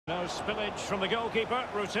No spillage from the goalkeeper,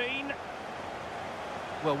 routine.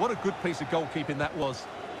 Well, what a good piece of goalkeeping that was.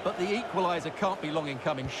 But the equaliser can't be long in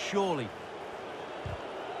coming, surely.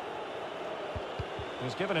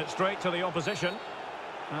 He's given it straight to the opposition.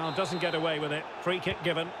 Well, doesn't get away with it. Free kick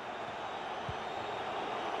given.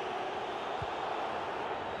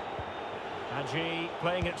 Hadji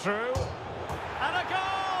playing it through. And a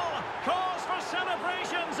goal! Cause for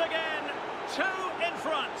celebrations again. 2 in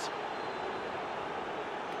front.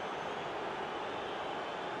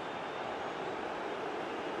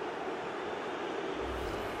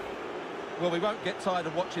 Well, we won't get tired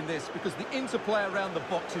of watching this because the interplay around the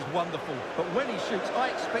box is wonderful. But when he shoots, I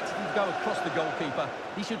expected him to go across the goalkeeper.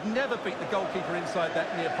 He should never beat the goalkeeper inside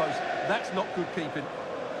that near post. That's not good keeping.